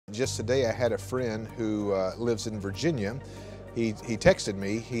Just today I had a friend who lives in Virginia. He texted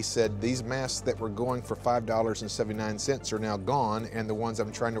me, he said these masks that were going for $5.79 are now gone, and the ones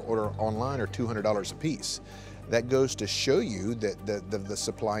I'm trying to order online are $200 a piece. That goes to show you that the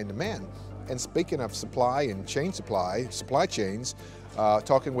supply and demand. And speaking of supply and supply chains,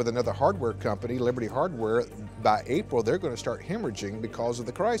 talking with another hardware company, Liberty Hardware, by April they're going to start hemorrhaging because of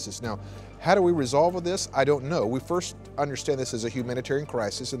the crisis. Now, how do we resolve all this? I don't know. We first understand this as a humanitarian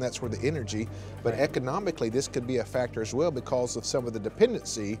crisis, and that's where the energy, but economically this could be a factor as well because of some of the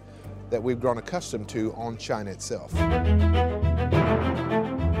dependency that we've grown accustomed to on China itself.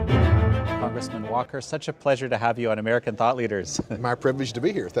 Congressman Walker, such a pleasure to have you on American Thought Leaders. My privilege to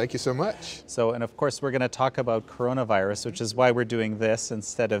be here. Thank you so much. So, and of course, we're going to talk about coronavirus, which is why we're doing this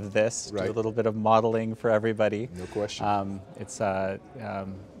instead of this, right. Do a little bit of modeling for everybody. No question. It's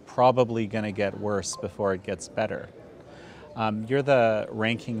probably going to get worse before it gets better. You're the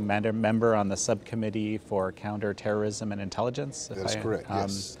ranking member on the Subcommittee for Counterterrorism and Intelligence. That's correct,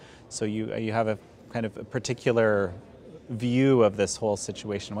 yes. So you have a kind of a particular view of this whole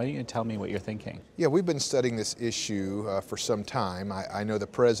situation. Why don't you tell me what you're thinking? Yeah, we've been studying this issue for some time. I know the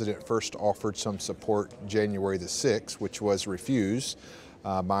President first offered some support January the 6th, which was refused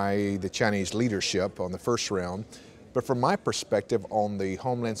by the Chinese leadership on the first round. But from my perspective on the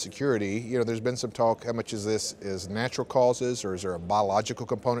Homeland Security, you know, there's been some talk, how much is this is natural causes or is there a biological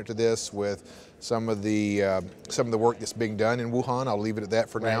component to this with some of the work that's being done in Wuhan? I'll leave it at that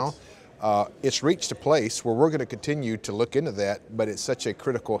for now. It's reached a place where we're going to continue to look into that, but it's such a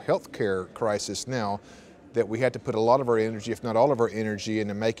critical healthcare crisis now that we had to put a lot of our energy, if not all of our energy,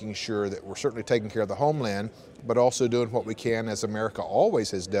 into making sure that we're certainly taking care of the homeland, but also doing what we can, as America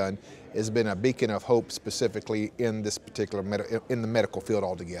always has done, has been a beacon of hope specifically in this particular, in the medical field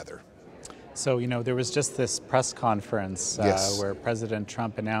altogether. So, you know, there was just this press conference where President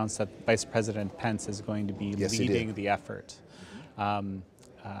Trump announced that Vice President Pence is going to be leading the effort.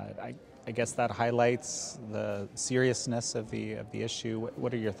 I guess that highlights the seriousness of the issue.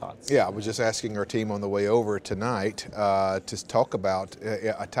 What are your thoughts? Yeah, I was just asking our team on the way over tonight to talk about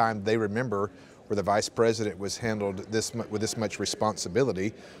a time they remember where the Vice President was handled with this much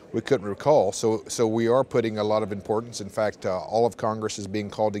responsibility. We couldn't recall, so we are putting a lot of importance. In fact, all of Congress is being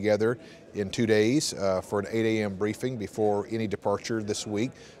called together in 2 days for an 8 a.m. briefing before any departure this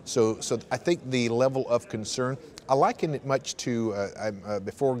week. So I think the level of concern, I liken it much to,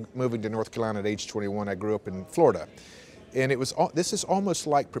 before moving to North Carolina at age 21, I grew up in Florida. And this is almost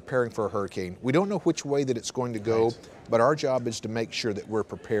like preparing for a hurricane. We don't know which way that it's going to go, right, but our job is to make sure that we're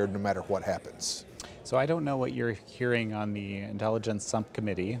prepared no matter what happens. So I don't know what you're hearing on the Intelligence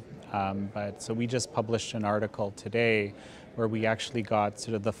Subcommittee, so we just published an article today where we actually got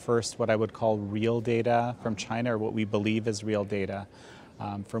sort of the first, what I would call real data from China, or what we believe is real data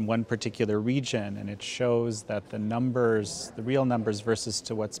from one particular region, and it shows that the real numbers versus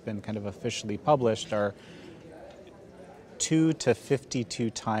to what's been kind of officially published are 2 to 52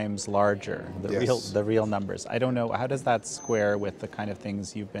 times larger, the real numbers. I don't know, how does that square with the kind of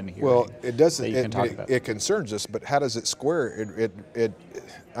things you've been hearing? Well, it doesn't. It concerns us, but how does it square?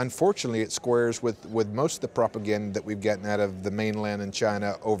 Unfortunately, it squares with most of the propaganda that we've gotten out of the mainland in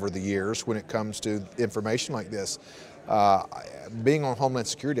China over the years when it comes to information like this. Being on Homeland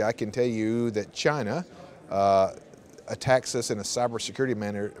Security, I can tell you that China attacks us in a cybersecurity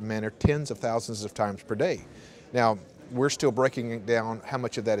manner tens of thousands of times per day. Now, we're still breaking down how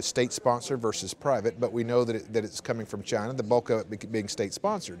much of that is state-sponsored versus private, but we know that it's coming from China, the bulk of it being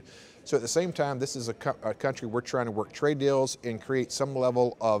state-sponsored. So at the same time, this is a country we're trying to work trade deals and create some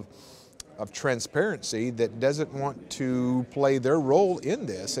level of transparency that doesn't want to play their role in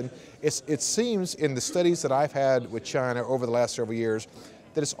this. And it seems in the studies that I've had with China over the last several years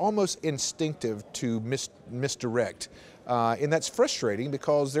that it's almost instinctive to misdirect. And that's frustrating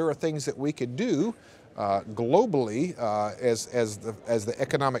because there are things that we could do globally as the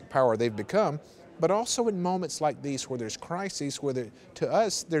economic power they've become, but also in moments like these where there's crises, where to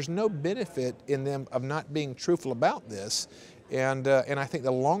us there's no benefit in them of not being truthful about this, and I think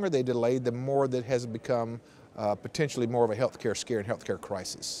the longer they delay, the more that has become potentially more of a healthcare scare and healthcare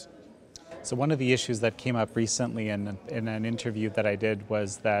crisis. So one of the issues that came up recently in an interview that I did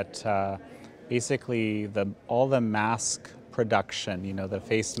was that basically all the mask production, you know, the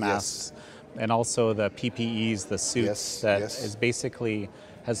face masks, and also the PPEs, the suits, is basically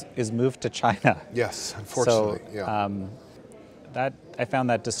is moved to China. Yes, unfortunately. So that I found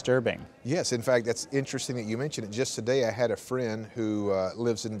that disturbing. Yes, in fact, that's interesting that you mentioned it. Just today I had a friend who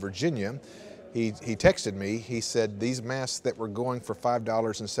lives in Virginia. He texted me, he said these masks that were going for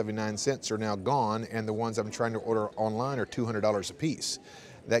 $5.79 are now gone, and the ones I'm trying to order online are $200 a piece.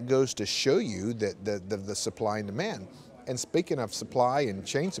 That goes to show you that the supply and demand. And speaking of supply and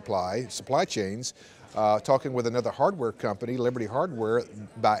supply chains, talking with another hardware company, Liberty Hardware,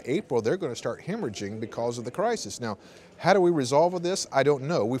 by April they're going to start hemorrhaging because of the crisis. Now, how do we resolve this? I don't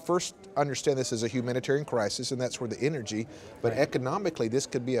know. We first understand this as a humanitarian crisis, and that's where the energy, but economically this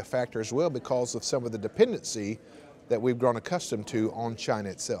could be a factor as well because of some of the dependency that we've grown accustomed to on China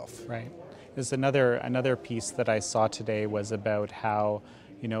itself. Right. There's another piece that I saw today was about how,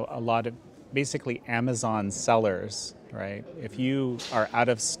 a lot of basically Amazon sellers, right? If you are out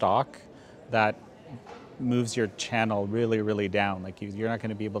of stock, that moves your channel really, really down. Like you're not going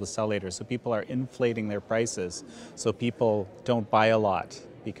to be able to sell later. So people are inflating their prices. So people don't buy a lot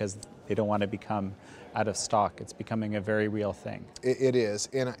because they don't want to become out of stock. It's becoming a very real thing. It is,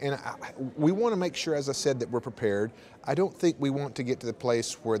 and we want to make sure, as I said, that we're prepared. I don't think we want to get to the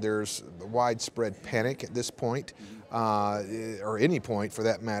place where there's widespread panic at this point, or any point for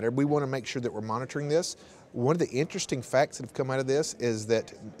that matter. We want to make sure that we're monitoring this. One of the interesting facts that have come out of this is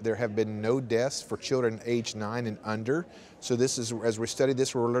that there have been no deaths for children age 9 and under. So this is, as we study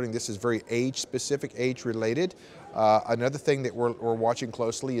this, we're learning this is very age-specific, age-related. Another thing that we're watching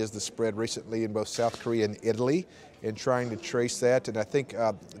closely is the spread recently in both South Korea and Italy, and trying to trace that. And I think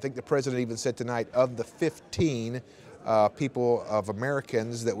the president even said tonight, of the 15 people of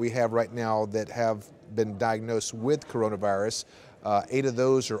Americans that we have right now that have been diagnosed with coronavirus, 8 of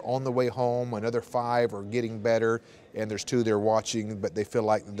those are on the way home, another 5 are getting better, and there's 2 they're watching, but they feel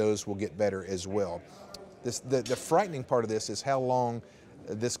like those will get better as well. The frightening part of this is how long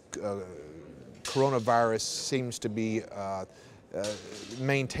this coronavirus seems to be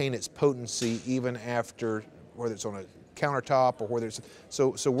maintain its potency even after, whether it's on a countertop or whether it's,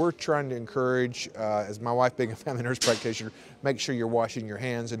 so we're trying to encourage, as my wife being a family nurse practitioner, make sure you're washing your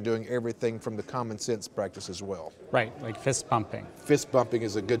hands and doing everything from the common sense practice as well. Right, like fist pumping. Fist bumping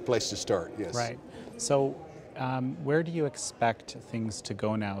is a good place to start, yes. Right. So where do you expect things to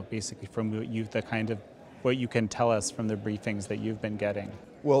go now, basically from what you can tell us from the briefings that you've been getting?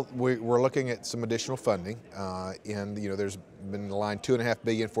 Well, we're looking at some additional funding, and there's been the line $2.5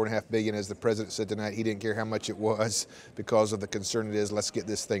 billion, $4.5 billion, as the president said tonight. He didn't care how much it was because of the concern it is. Let's get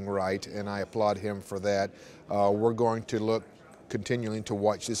this thing right, and I applaud him for that. We're going to look continuing to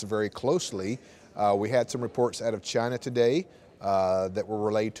watch this very closely. We had some reports out of China today that were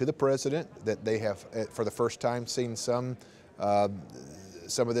relayed to the president that they have, for the first time, seen some of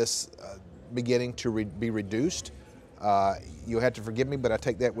this beginning to be reduced. You had to forgive me, but I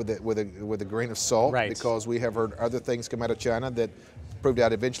take that with a grain of salt, right, because we have heard other things come out of China that proved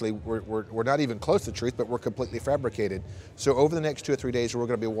out eventually we're not even close to the truth, but we're completely fabricated. So over the next 2 or 3 days, we're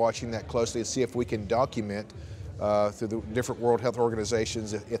going to be watching that closely and see if we can document through the different World Health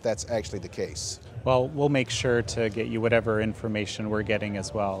Organizations if that's actually the case. Well, we'll make sure to get you whatever information we're getting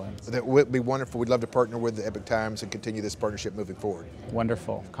as well. That would be wonderful. We'd love to partner with the Epoch Times and continue this partnership moving forward.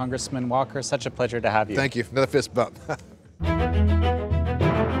 Wonderful. Congressman Walker, such a pleasure to have you. Thank you. Another fist bump.